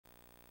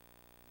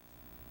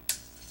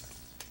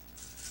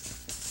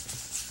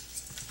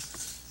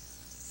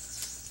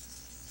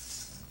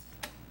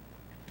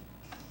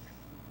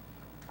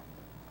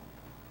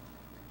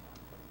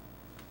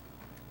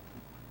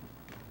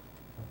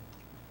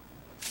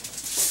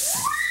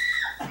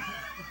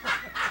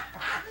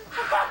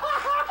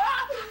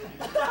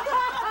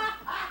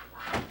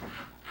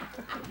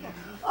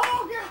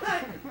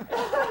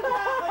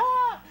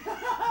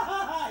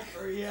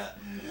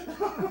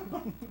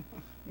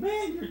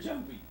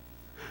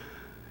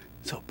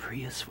So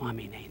Priya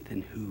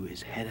Swaminathan, who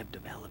is head of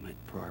development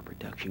for our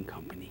production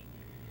company,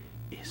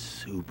 is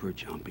super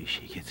jumpy.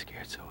 She gets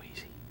scared so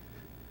easy.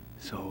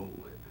 So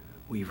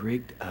we've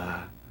rigged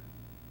a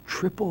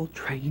triple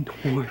train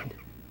horn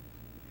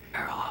in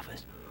our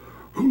office.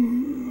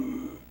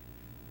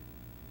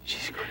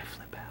 She's gonna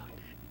flip out.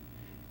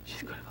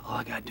 She's gonna, all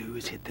I gotta do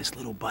is hit this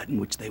little button,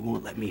 which they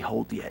won't let me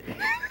hold yet.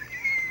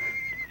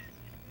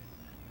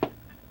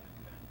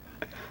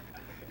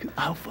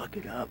 I'll fuck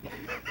it up.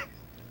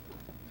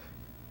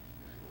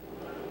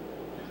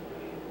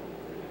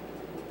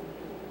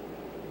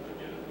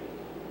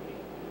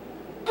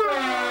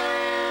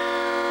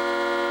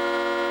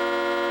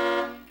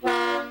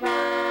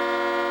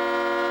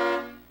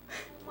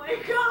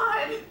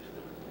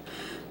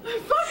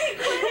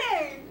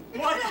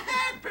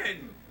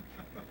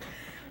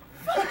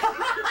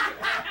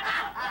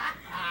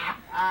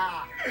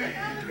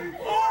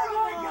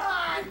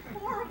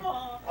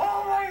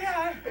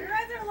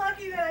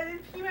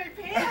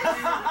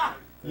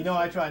 You know,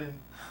 I try to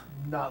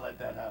not let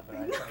that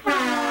happen.